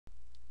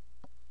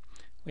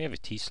We have a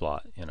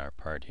T-slot in our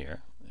part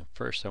here. And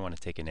first I want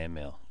to take an end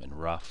mill and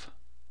rough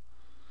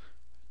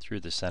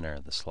through the center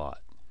of the slot.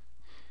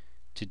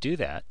 To do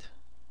that,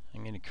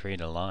 I'm going to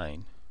create a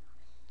line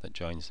that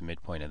joins the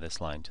midpoint of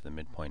this line to the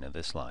midpoint of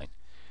this line,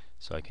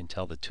 so I can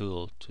tell the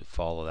tool to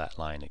follow that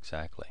line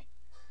exactly.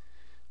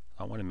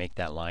 I want to make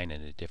that line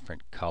in a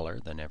different color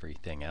than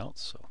everything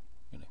else, so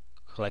I'm going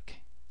to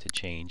click to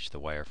change the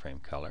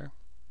wireframe color.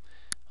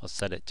 I'll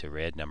set it to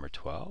red number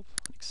 12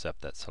 and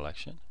accept that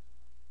selection.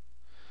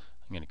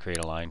 I'm going to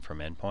create a line from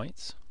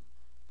endpoints,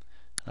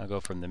 and I'll go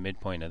from the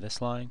midpoint of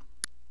this line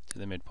to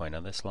the midpoint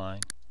of this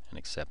line and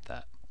accept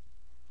that.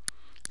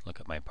 Look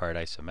at my part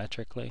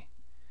isometrically.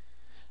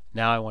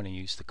 Now I want to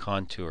use the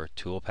contour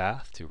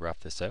toolpath to rough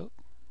this out.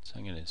 So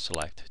I'm going to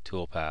select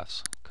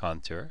toolpaths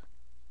contour,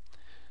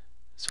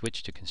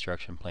 switch to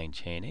construction plane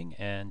chaining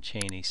and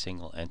chain a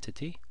single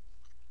entity,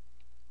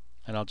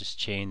 and I'll just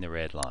chain the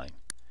red line.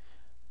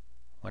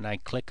 When I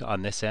click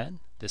on this end,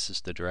 this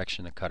is the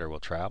direction the cutter will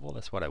travel.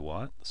 That's what I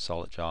want. The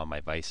solid jaw of my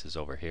vise is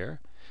over here.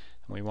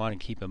 And we want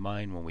to keep in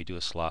mind when we do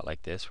a slot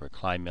like this, we're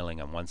climb milling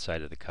on one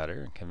side of the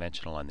cutter and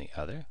conventional on the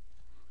other.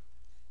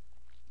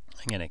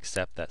 I'm going to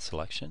accept that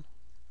selection.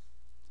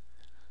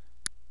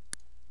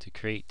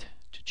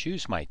 To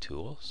choose my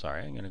tool,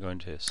 I'm going to go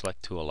into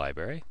Select Tool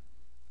Library,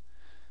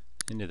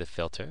 into the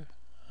filter,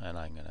 and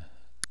I'm going to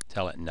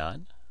tell it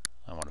none.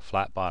 I want a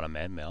flat bottom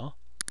end mill.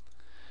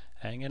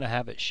 And I'm going to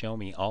have it show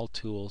me all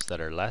tools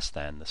that are less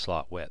than the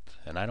slot width.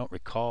 And I don't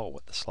recall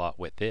what the slot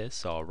width is,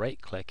 so I'll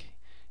right click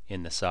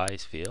in the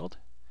size field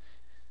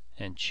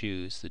and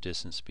choose the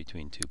distance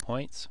between 2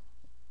 points.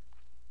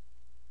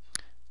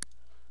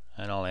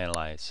 And I'll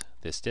analyze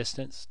this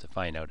distance to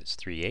find out it's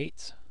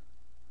 3/8.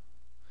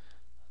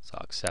 So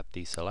I'll accept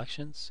these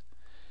selections.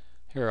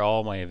 Here are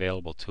all my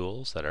available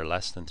tools that are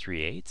less than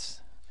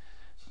 3/8.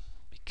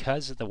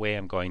 Because of the way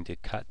I'm going to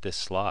cut this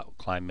slot,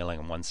 climb milling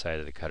on one side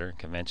of the cutter and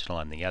conventional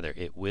on the other,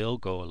 it will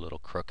go a little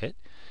crooked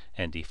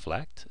and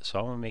deflect. So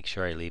I want to make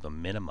sure I leave a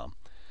minimum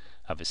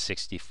of a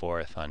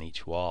 64th on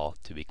each wall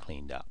to be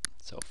cleaned up.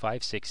 So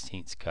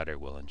 5/16 cutter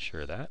will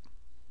ensure that.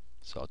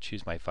 So I'll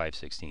choose my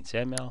 5/16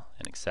 end mill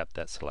and accept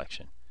that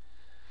selection.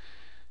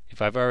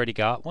 If I've already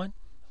got one,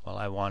 well,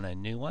 I want a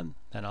new one,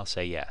 then I'll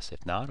say yes.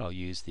 If not, I'll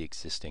use the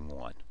existing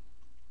one.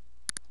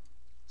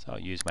 So I'll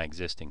use my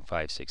existing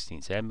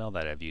 5/16 end mill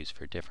that I've used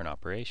for a different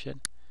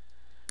operation.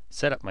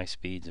 Set up my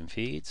speeds and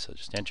feeds, so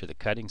just enter the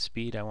cutting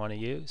speed I want to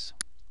use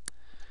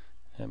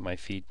and my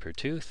feed per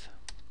tooth.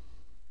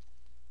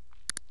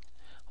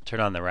 I'll turn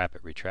on the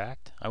rapid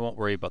retract. I won't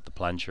worry about the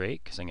plunge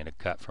rate because I'm going to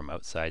cut from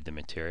outside the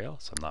material,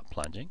 so I'm not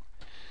plunging.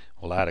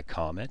 We'll add a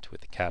comment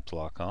with the caps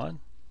lock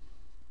on.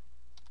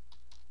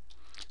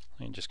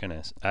 I'm just going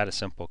to add a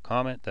simple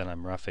comment that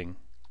I'm roughing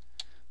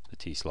the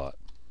T-slot.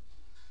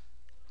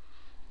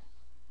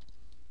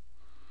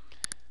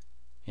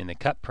 In the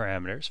cut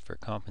parameters for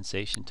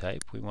compensation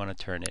type, we want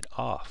to turn it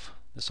off.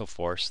 This will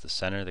force the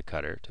center of the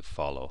cutter to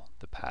follow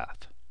the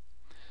path.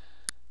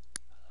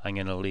 I'm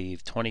going to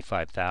leave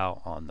 25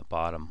 thou on the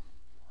bottom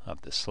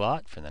of the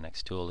slot for the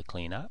next tool to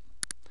clean up.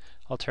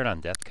 I'll turn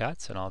on depth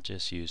cuts and I'll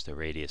just use the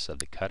radius of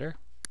the cutter.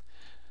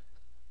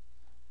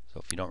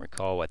 So if you don't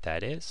recall what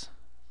that is,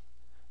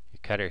 your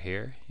cutter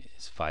here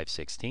is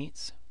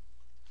 5/16.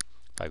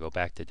 If I go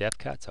back to depth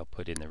cuts, I'll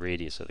put in the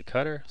radius of the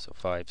cutter, so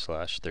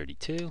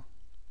 5/32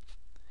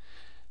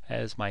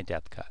 as my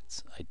depth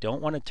cuts. I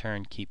don't want to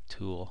turn keep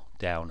tool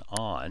down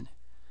on,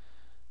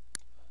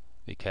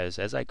 because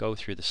as I go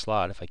through the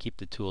slot, if I keep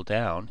the tool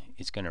down,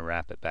 it's going to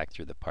wrap it back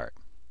through the part.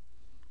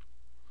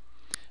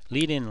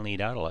 Lead in and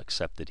lead out, I'll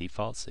accept the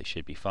defaults, they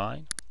should be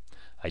fine.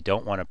 I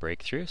don't want a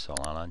breakthrough, so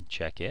I'll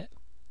uncheck it.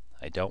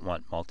 I don't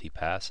want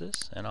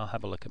multi-passes, and I'll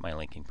have a look at my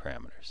linking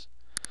parameters.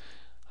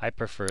 I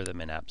prefer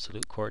them in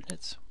absolute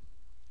coordinates,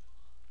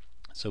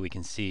 so we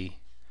can see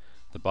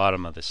the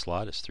bottom of the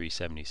slot is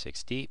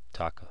 376 deep,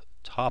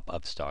 top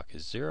of stock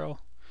is 0.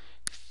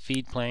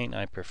 Feed plane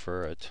I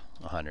prefer at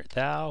 100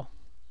 thou,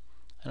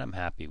 and I'm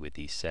happy with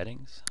these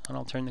settings, and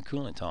I'll turn the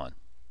coolant on.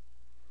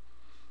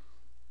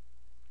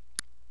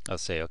 I'll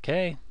say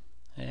OK,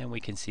 and we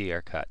can see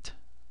our cut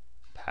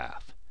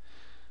path.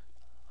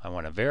 I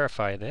want to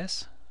verify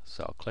this,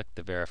 so I'll click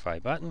the verify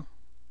button.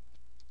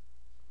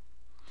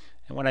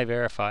 And when I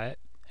verify it,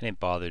 I didn't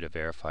bother to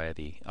verify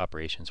the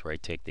operations where I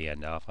take the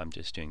end off. I'm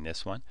just doing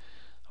this one.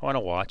 I want to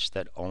watch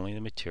that only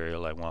the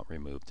material I want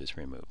removed is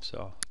removed. So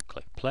I'll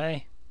click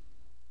play,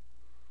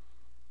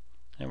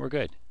 and we're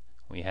good.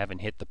 We haven't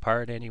hit the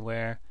part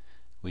anywhere.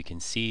 We can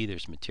see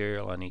there's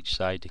material on each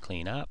side to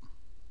clean up.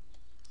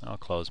 I'll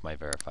close my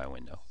verify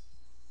window.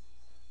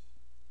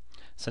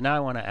 So now I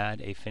want to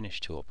add a finish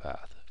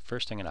toolpath.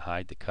 First I'm going to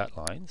hide the cut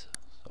lines,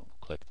 so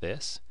click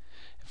this.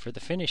 And for the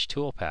finish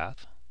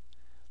toolpath,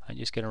 I'm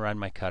just going to run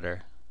my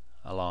cutter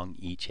along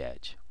each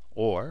edge.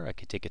 Or I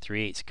could take a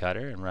 3/8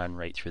 cutter and run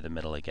right through the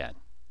middle again.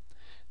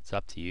 It's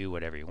up to you,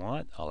 whatever you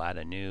want. I'll add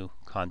a new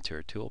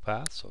contour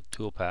toolpath, so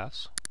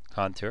toolpaths,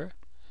 contour,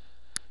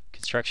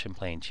 construction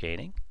plane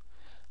chaining.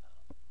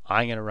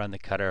 I'm going to run the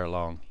cutter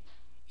along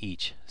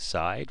each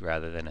side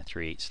rather than a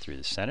 3/8 through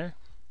the center.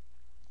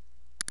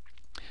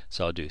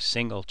 So I'll do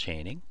single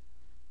chaining.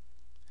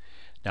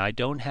 Now I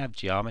don't have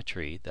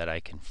geometry that I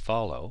can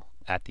follow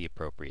at the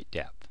appropriate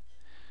depth.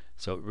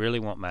 So it really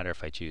won't matter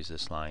if I choose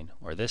this line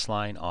or this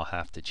line. I'll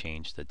have to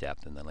change the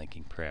depth and the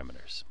linking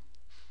parameters.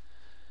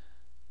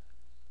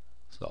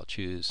 So I'll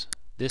choose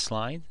this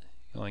line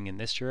going in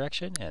this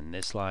direction and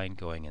this line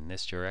going in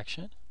this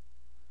direction.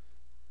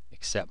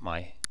 Accept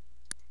my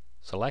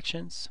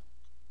selections.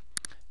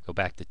 Go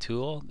back to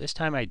tool. This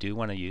time I do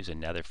want to use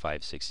another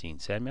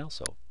 5/16 end mill,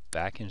 so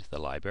back into the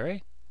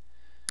library.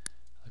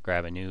 I'll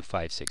grab a new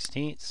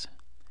 5/16.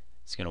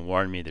 It's going to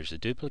warn me there's a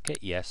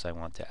duplicate. Yes, I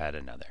want to add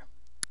another.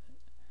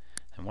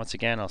 And once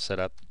again, I'll set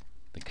up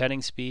the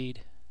cutting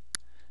speed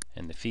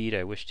and the feed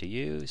I wish to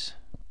use.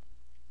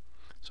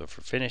 So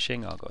for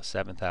finishing, I'll go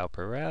 1/7 thou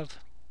per rev.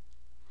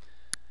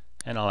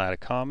 And I'll add a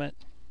comment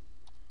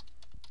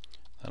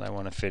that I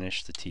want to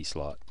finish the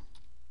T-slot.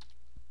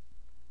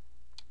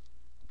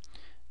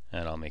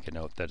 And I'll make a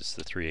note that it's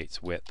the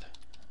 3/8 width,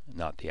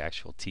 not the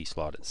actual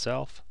T-slot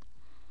itself.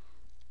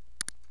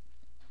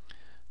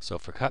 So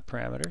for cut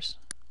parameters,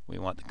 we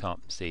want the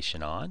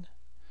compensation on.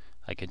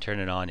 I can turn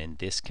it on in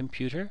this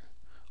computer,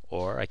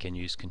 or I can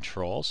use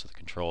control. So the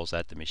control is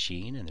at the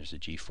machine, and there's a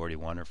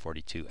G41 or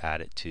 42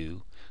 added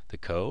to the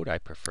code. I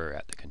prefer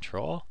at the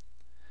control.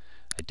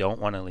 I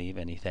don't want to leave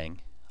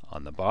anything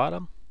on the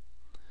bottom,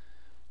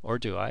 or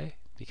do I?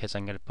 Because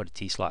I'm going to put a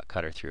T-slot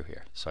cutter through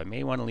here. So I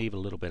may want to leave a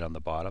little bit on the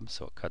bottom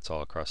so it cuts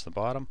all across the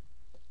bottom.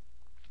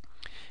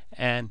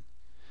 And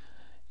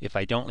if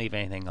I don't leave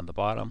anything on the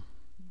bottom,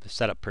 the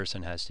setup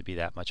person has to be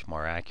that much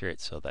more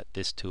accurate so that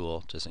this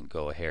tool doesn't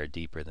go a hair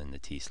deeper than the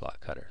T-slot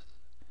cutter.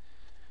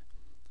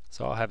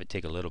 So I'll have it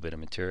take a little bit of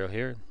material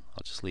here.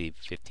 I'll just leave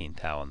 15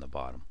 thou on the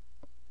bottom.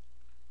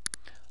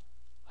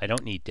 I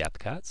don't need depth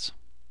cuts.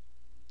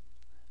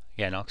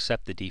 Again, I'll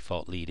accept the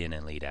default lead in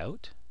and lead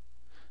out.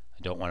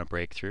 I don't want to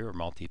break through or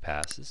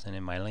multi-passes. And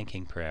in my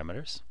linking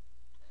parameters,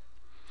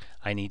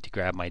 I need to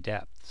grab my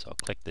depth. So I'll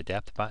click the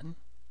depth button,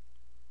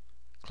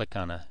 click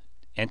on an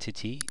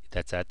entity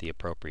that's at the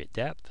appropriate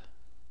depth,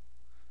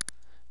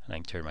 and I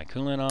can turn my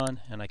coolant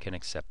on and I can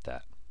accept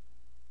that.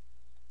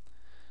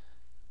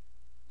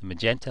 The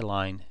magenta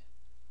line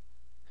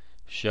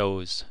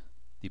shows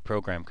the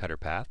program cutter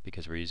path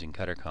because we're using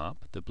cutter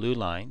comp. The blue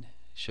line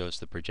shows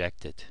the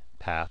projected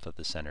path of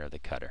the center of the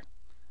cutter.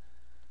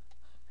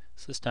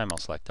 So this time I'll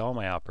select all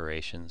my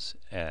operations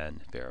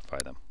and verify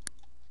them.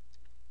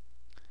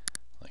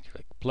 I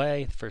click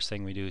play. The first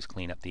thing we do is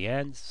clean up the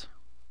ends,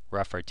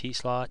 rough our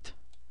T-slot,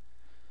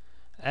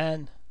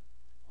 and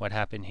what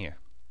happened here?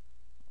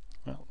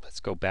 Well, let's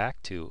go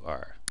back to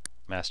our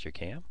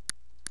Mastercam.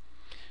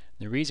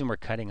 The reason we're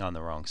cutting on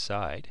the wrong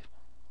side,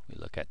 we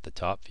look at the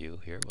top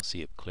view here, we'll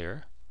see it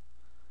clearer,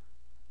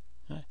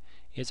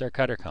 is our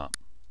cutter comp.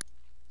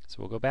 So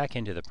we'll go back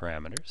into the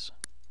parameters,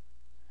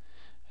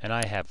 and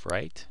I have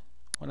right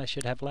when I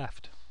should have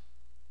left.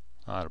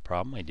 Not a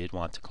problem. I did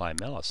want to climb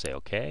mill. I'll say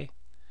OK.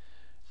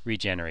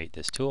 Regenerate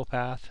this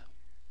toolpath.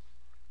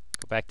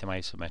 Go back to my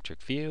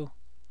isometric view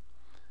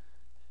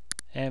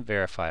and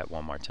verify it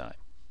one more time.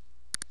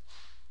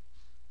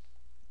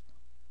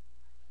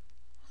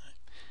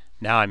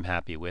 Now I'm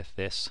happy with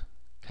this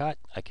cut.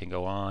 I can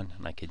go on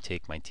and I can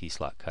take my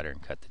T-slot cutter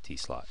and cut the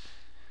T-slot.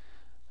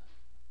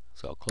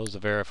 So I'll close the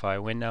verify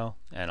window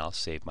and I'll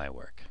save my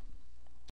work.